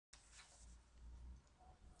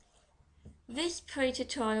This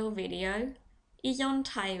pre-tutorial video is on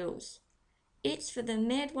tables. It's for the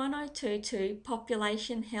MED1022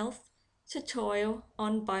 Population Health tutorial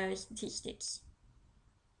on Biostatistics.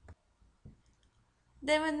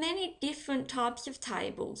 There are many different types of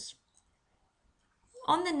tables.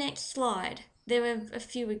 On the next slide, there are a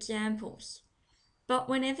few examples. But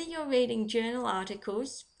whenever you're reading journal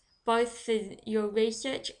articles, both for your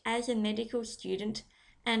research as a medical student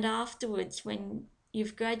and afterwards when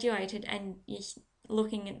you've graduated and you're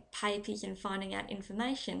looking at papers and finding out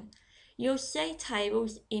information, you'll see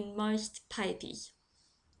tables in most papers.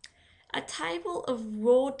 A table of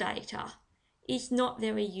raw data is not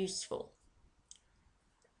very useful.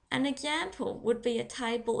 An example would be a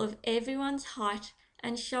table of everyone's height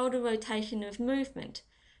and shoulder rotation of movement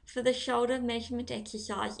for the shoulder measurement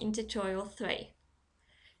exercise in tutorial 3.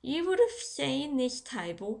 You would have seen this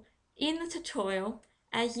table in the tutorial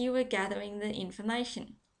as you were gathering the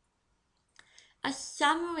information. A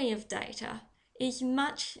summary of data is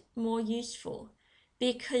much more useful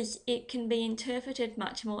because it can be interpreted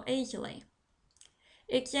much more easily.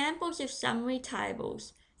 Examples of summary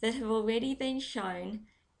tables that have already been shown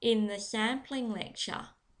in the sampling lecture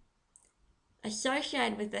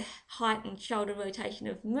associated with the height and shoulder rotation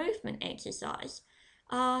of movement exercise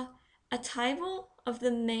are a table of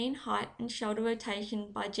the mean height and shoulder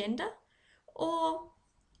rotation by gender, or,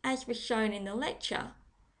 as was shown in the lecture,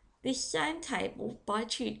 this same table by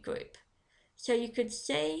tude group. So you could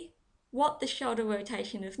see what the shoulder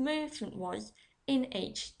rotation of movement was in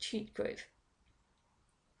each tude group.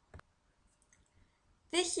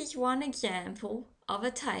 This is one example of a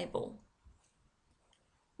table.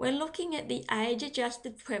 We're looking at the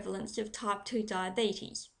age-adjusted prevalence of type 2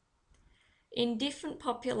 diabetes in different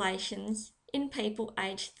populations in people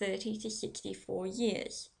aged 30 to 64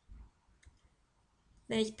 years.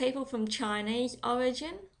 There's people from Chinese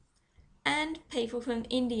origin and people from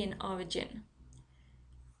Indian origin.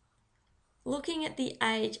 Looking at the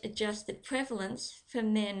age-adjusted prevalence for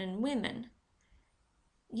men and women,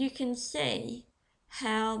 you can see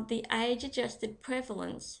how the age-adjusted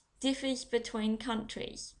prevalence differs between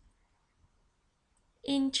countries.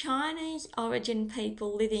 In Chinese origin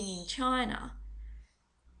people living in China,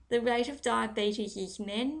 the rate of diabetes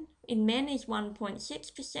in men is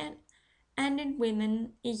 1.6% and in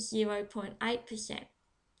women is 0.8%.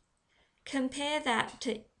 Compare that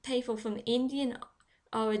to people from Indian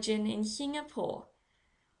origin in Singapore,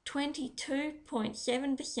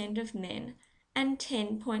 22.7% of men and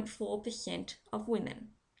 10.4% of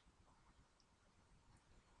women.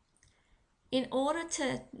 In order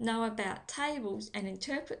to know about tables and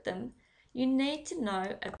interpret them, you need to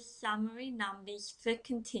know about summary numbers for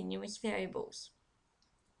continuous variables.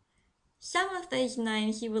 Some of these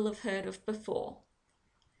names you will have heard of before.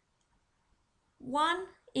 One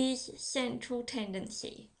is central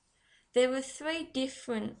tendency. There are 3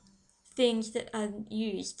 different things that are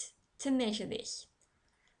used to measure this.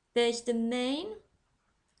 There's the mean.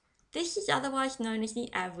 This is otherwise known as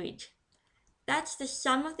the average. That's the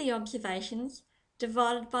sum of the observations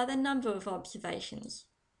divided by the number of observations.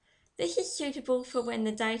 This is suitable for when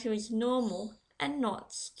the data is normal and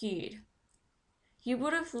not skewed. You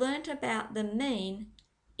would have learnt about the mean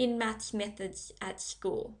in maths methods at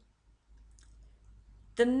school.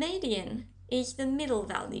 The median is the middle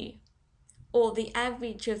value, or the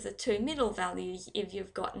average of the 2 middle values if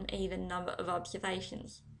you've got an even number of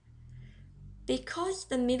observations. Because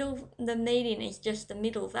the median is just the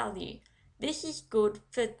middle value, this is good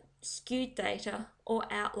for skewed data or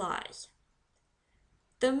outliers.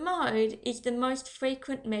 The mode is the most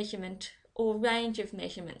frequent measurement or range of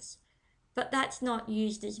measurements, but that's not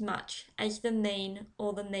used as much as the mean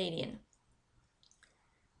or the median.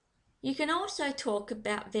 You can also talk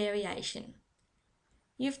about variation.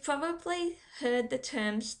 You've probably heard the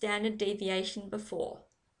term standard deviation before.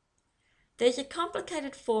 There's a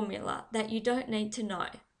complicated formula that you don't need to know.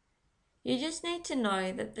 You just need to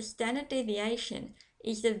know that the standard deviation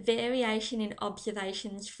is the variation in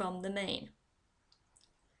observations from the mean.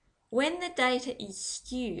 When the data is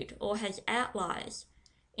skewed or has outliers,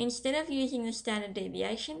 instead of using the standard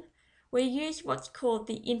deviation, we use what's called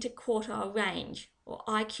the interquartile range, or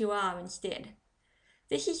IQR instead.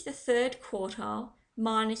 This is the 3rd quartile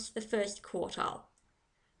minus the 1st quartile,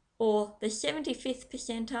 or the 75th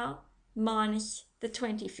percentile minus the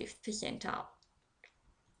 25th percentile.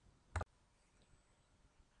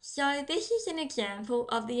 So this is an example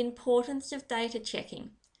of the importance of data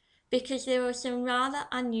checking, because there are some rather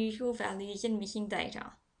unusual values in missing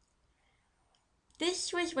data.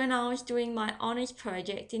 This was when I was doing my honours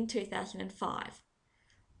project in 2005.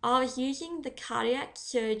 I was using the cardiac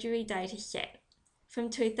surgery data set from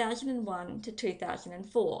 2001 to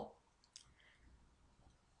 2004.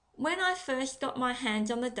 When I first got my hands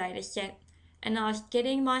on the dataset and I was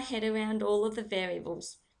getting my head around all of the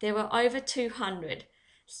variables, there were over 200,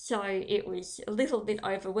 so it was a little bit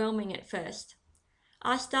overwhelming at first.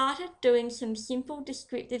 I started doing some simple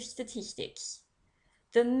descriptive statistics: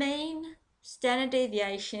 the mean, standard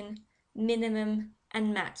deviation, minimum,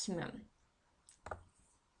 and maximum.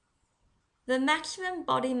 The maximum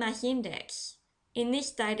body mass index in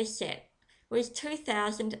this dataset was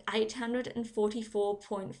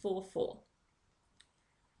 2,844.44.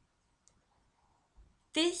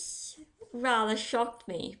 This rather shocked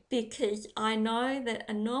me because I know that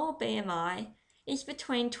a normal BMI is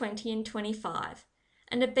between 20 and 25,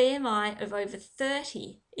 and a BMI of over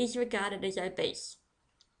 30 is regarded as obese.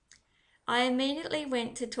 I immediately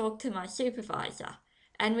went to talk to my supervisor,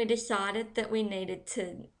 and we decided that we needed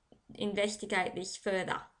to investigate this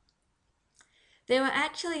further. There were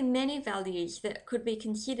actually many values that could be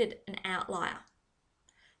considered an outlier.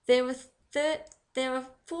 There were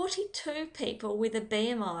 42 people with a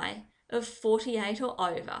BMI of 48 or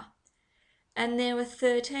over, and there were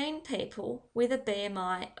 13 people with a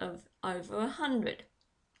BMI of over 100.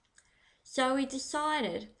 So we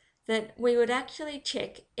decided that we would actually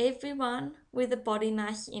check everyone with a body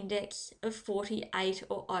mass index of 48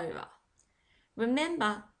 or over.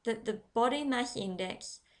 Remember that the body mass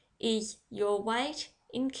index is your weight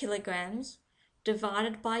in kilograms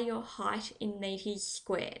divided by your height in meters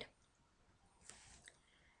squared.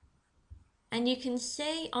 And you can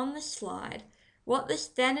see on the slide what the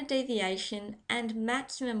standard deviation and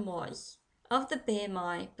maximum was of the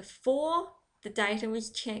BMI before the data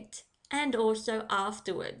was checked and also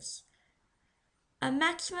afterwards. A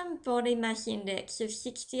maximum body mass index of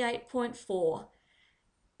 68.4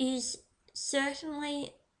 is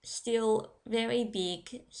certainly still very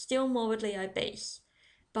big, still morbidly obese,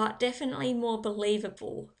 but definitely more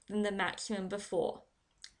believable than the maximum before.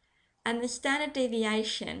 And the standard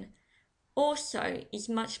deviation also is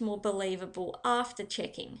much more believable after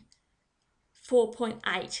checking,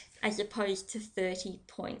 4.8 as opposed to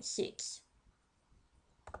 30.6.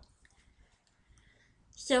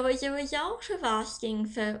 So as a result of asking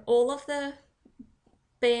for all of the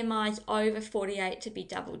BMIs over 48 to be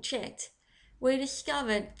double checked, we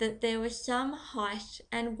discovered that there were some height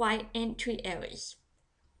and weight entry errors.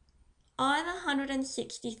 I'm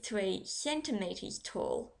 163 centimetres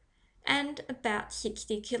tall and about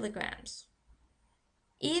 60 kilograms.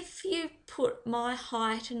 If you put my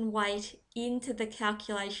height and weight into the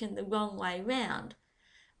calculation the wrong way round,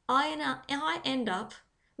 I end up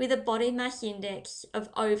with a body mass index of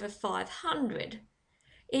over 500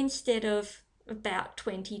 instead of about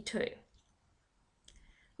 22.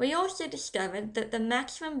 We also discovered that the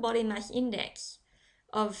maximum body mass index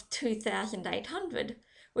of 2,800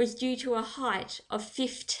 was due to a height of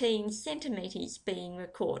 15 centimetres being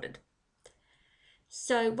recorded.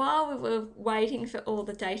 So while we were waiting for all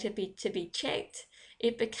the data to be checked,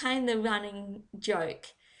 it became the running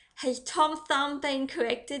joke: has Tom Thumb been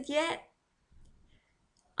corrected yet?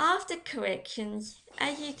 After corrections,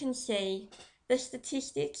 as you can see, the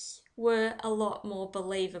statistics were a lot more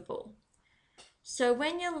believable. So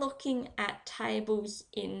when you're looking at tables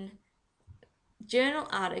in journal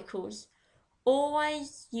articles,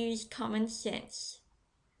 always use common sense.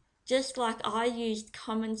 Just like I used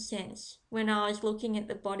common sense when I was looking at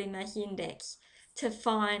the body mass index to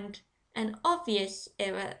find an obvious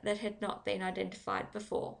error that had not been identified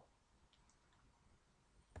before.